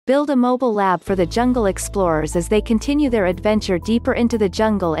Build a mobile lab for the jungle explorers as they continue their adventure deeper into the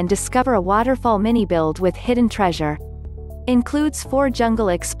jungle and discover a waterfall mini-build with hidden treasure. Includes 4 jungle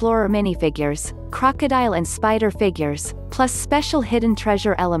explorer minifigures, crocodile and spider figures, plus special hidden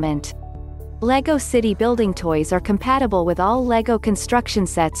treasure element. LEGO City building toys are compatible with all LEGO construction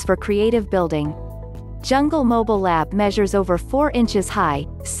sets for creative building. Jungle Mobile Lab measures over 4 inches high,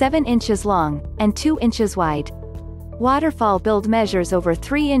 7 inches long, and 2 inches wide. Waterfall build measures over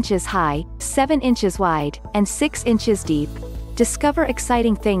 3 inches high, 7 inches wide, and 6 inches deep. Discover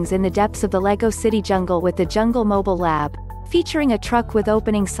exciting things in the depths of the LEGO City jungle with the Jungle Mobile Lab, featuring a truck with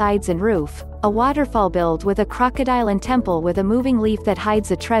opening sides and roof, a waterfall build with a crocodile and temple with a moving leaf that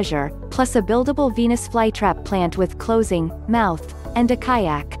hides a treasure, plus a buildable Venus Flytrap plant with closing mouth, and a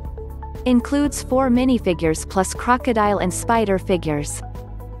kayak. Includes 4 minifigures plus crocodile and spider figures.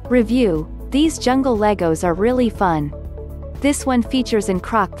 Review: these jungle Legos are really fun. This one features an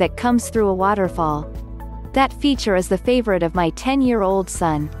croc that comes through a waterfall. That feature is the favorite of my 10-year-old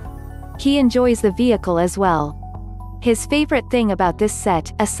son. He enjoys the vehicle as well. His favorite thing about this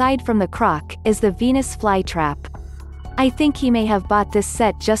set, aside from the croc, is the Venus Flytrap. I think he may have bought this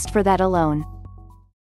set just for that alone.